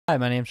Hi,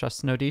 my name is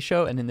Justin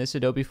Odisho, and in this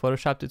Adobe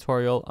Photoshop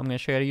tutorial, I'm going to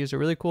show you how to use a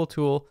really cool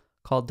tool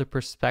called the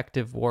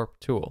Perspective Warp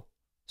tool.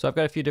 So I've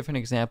got a few different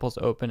examples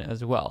open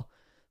as well.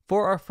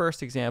 For our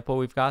first example,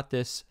 we've got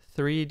this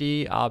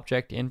 3D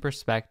object in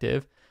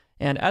perspective,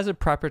 and as a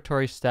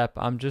preparatory step,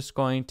 I'm just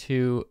going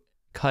to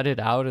cut it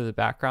out of the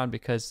background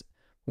because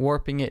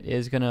warping it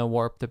is going to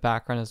warp the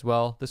background as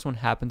well. This one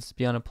happens to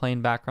be on a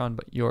plain background,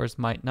 but yours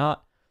might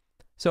not.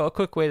 So a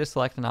quick way to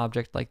select an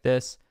object like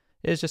this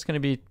is just going to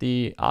be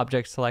the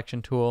object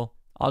selection tool.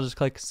 I'll just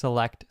click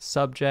select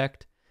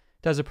subject.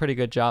 It does a pretty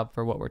good job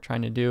for what we're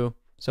trying to do.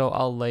 So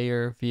I'll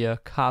layer via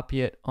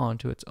copy it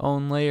onto its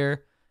own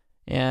layer,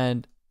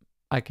 and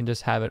I can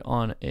just have it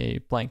on a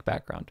blank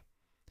background.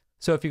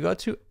 So if you go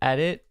to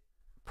edit,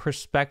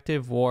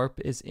 perspective warp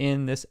is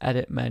in this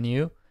edit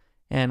menu.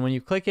 And when you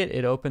click it,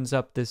 it opens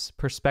up this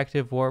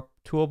perspective warp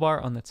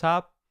toolbar on the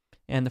top.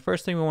 And the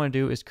first thing we want to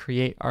do is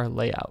create our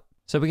layout.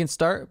 So we can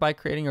start by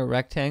creating a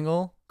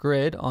rectangle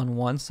grid on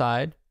one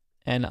side,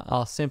 and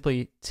I'll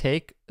simply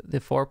take the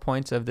 4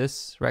 points of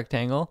this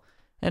rectangle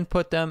and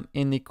put them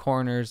in the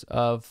corners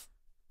of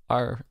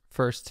our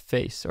first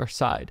face or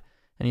side.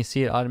 And you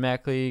see it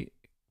automatically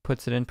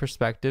puts it in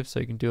perspective, so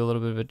you can do a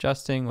little bit of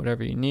adjusting,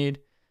 whatever you need.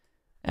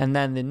 And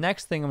then the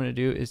next thing I'm going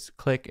to do is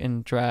click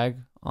and drag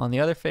on the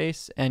other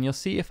face, and you'll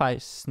see if I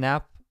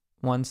snap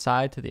one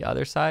side to the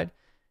other side,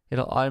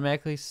 it'll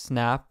automatically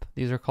snap.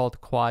 These are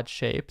called quad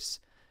shapes,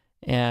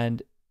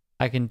 and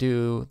I can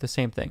do the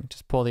same thing.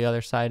 Just pull the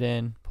other side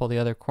in, pull the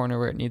other corner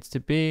where it needs to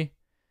be.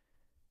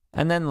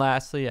 And then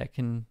lastly, I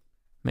can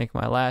make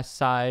my last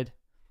side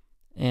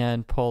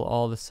and pull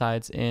all the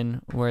sides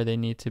in where they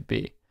need to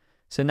be.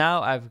 So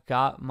now I've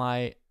got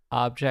my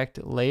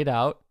object laid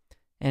out,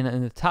 and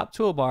in the top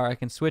toolbar, I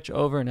can switch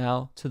over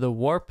now to the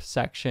warp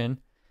section,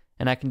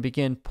 and I can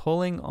begin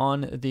pulling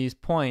on these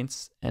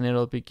points, and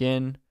it'll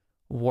begin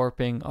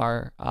warping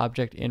our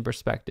object in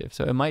perspective.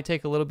 So it might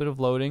take a little bit of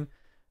loading,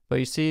 but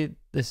you see,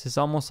 this is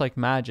almost like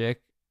magic.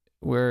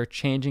 We're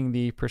changing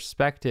the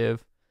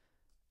perspective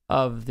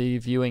of the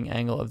viewing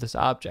angle of this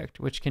object,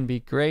 which can be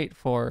great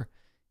for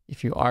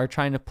if you are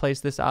trying to place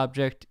this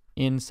object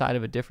inside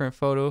of a different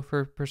photo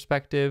for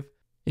perspective.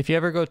 If you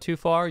ever go too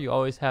far, you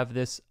always have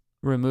this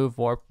remove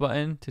warp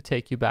button to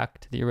take you back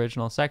to the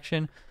original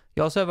section.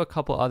 You also have a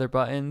couple other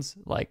buttons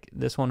like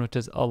this one, which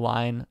is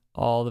align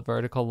all the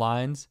vertical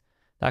lines.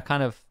 That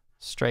kind of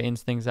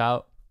straightens things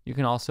out. You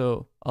can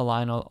also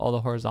align all the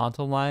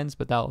horizontal lines,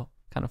 but that'll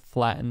kind of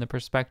flatten the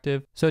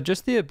perspective. So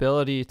just the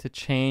ability to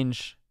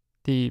change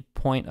the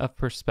point of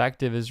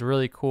perspective is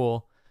really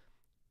cool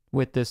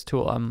with this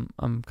tool.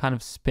 I'm kind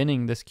of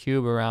spinning this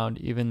cube around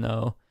even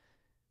though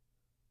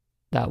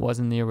that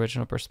wasn't the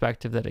original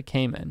perspective that it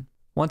came in.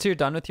 Once you're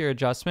done with your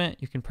adjustment,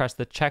 you can press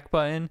the check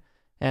button,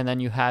 and then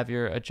you have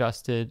your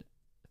adjusted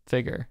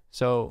figure.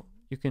 So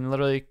you can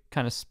literally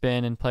kind of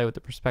spin and play with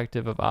the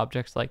perspective of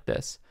objects like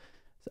this.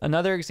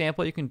 Another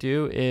example you can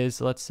do is,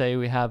 let's say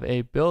we have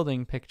a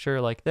building picture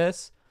like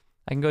this.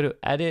 I can go to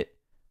edit,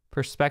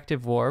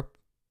 perspective warp.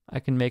 I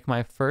can make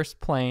my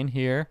first plane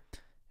here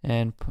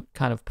and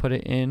kind of put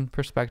it in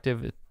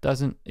perspective. It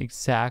doesn't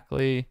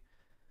exactly,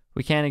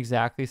 we can't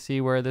exactly see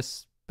where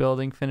this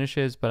building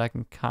finishes, but I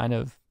can kind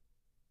of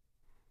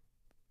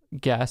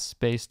guess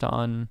based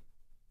on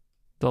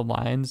the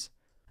lines.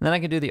 And then I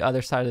can do the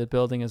other side of the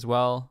building as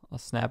well. I'll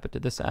snap it to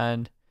this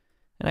end,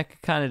 and I can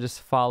kind of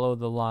just follow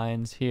the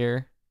lines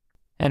here.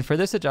 And for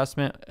this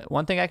adjustment,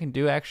 one thing I can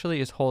do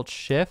actually is hold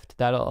shift.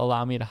 That'll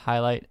allow me to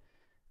highlight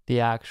the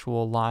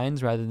actual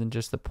lines rather than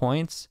just the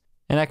points.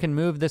 And I can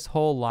move this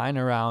whole line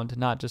around,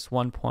 not just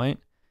one point.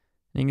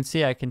 And you can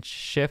see I can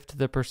shift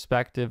the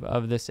perspective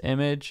of this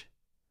image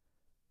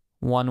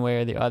one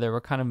way or the other.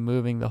 We're kind of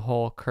moving the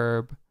whole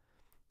curb.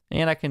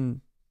 And I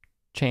can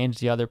change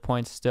the other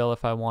points still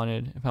if I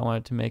wanted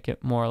to make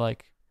it more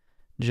like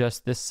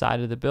just this side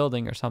of the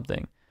building or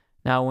something.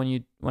 Now,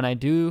 when I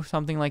do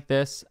something like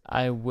this,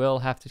 I will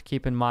have to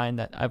keep in mind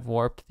that I've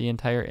warped the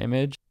entire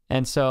image.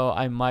 And so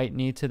I might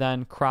need to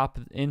then crop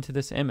into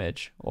this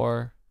image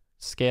or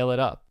scale it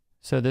up.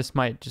 So this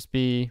might just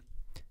be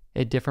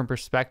a different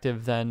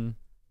perspective than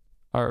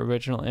our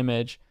original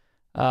image.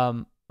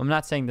 I'm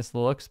not saying this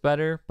looks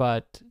better,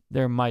 but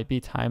there might be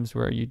times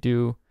where you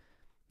do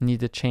need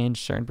to change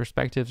certain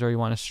perspectives or you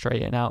want to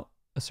straighten out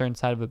a certain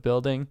side of a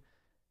building,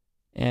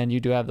 and you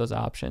do have those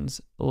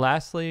options.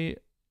 Lastly,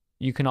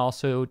 you can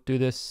also do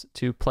this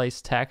to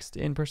place text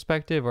in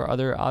perspective or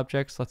other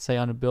objects, let's say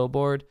on a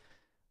billboard.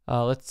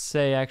 Let's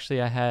say actually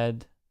I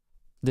had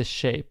this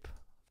shape.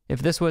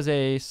 If this was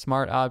a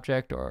smart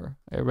object or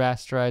a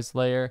rasterized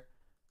layer,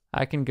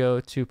 I can go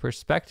to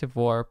perspective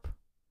warp.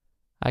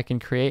 I can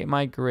create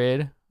my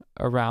grid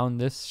around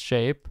this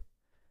shape,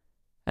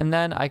 and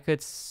then I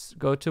could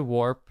go to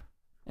warp,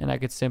 and I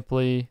could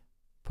simply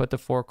put the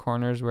 4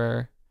 corners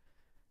where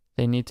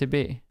they need to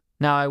be.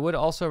 Now, I would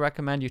also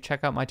recommend you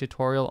check out my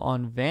tutorial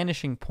on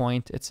vanishing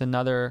point. It's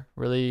another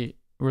really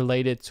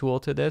related tool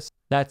to this.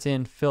 That's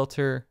in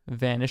filter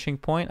vanishing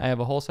point. I have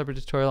a whole separate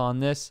tutorial on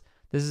this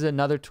This is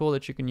another tool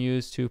that you can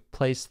use to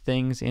place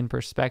things in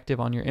perspective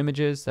on your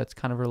images that's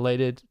kind of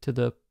related to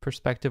the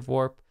perspective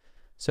warp.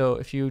 So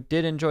if you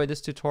did enjoy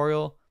this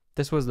tutorial,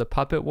 this was the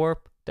puppet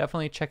warp.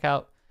 Definitely check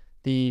out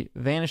the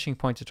vanishing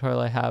point tutorial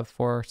I have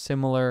for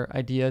similar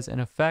ideas and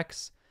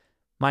effects.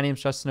 My name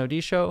is Justin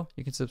Odisho.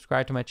 You can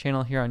subscribe to my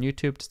channel here on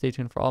YouTube to stay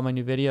tuned for all my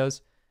new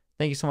videos.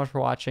 Thank you so much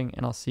for watching,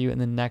 and I'll see you in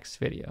the next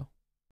video.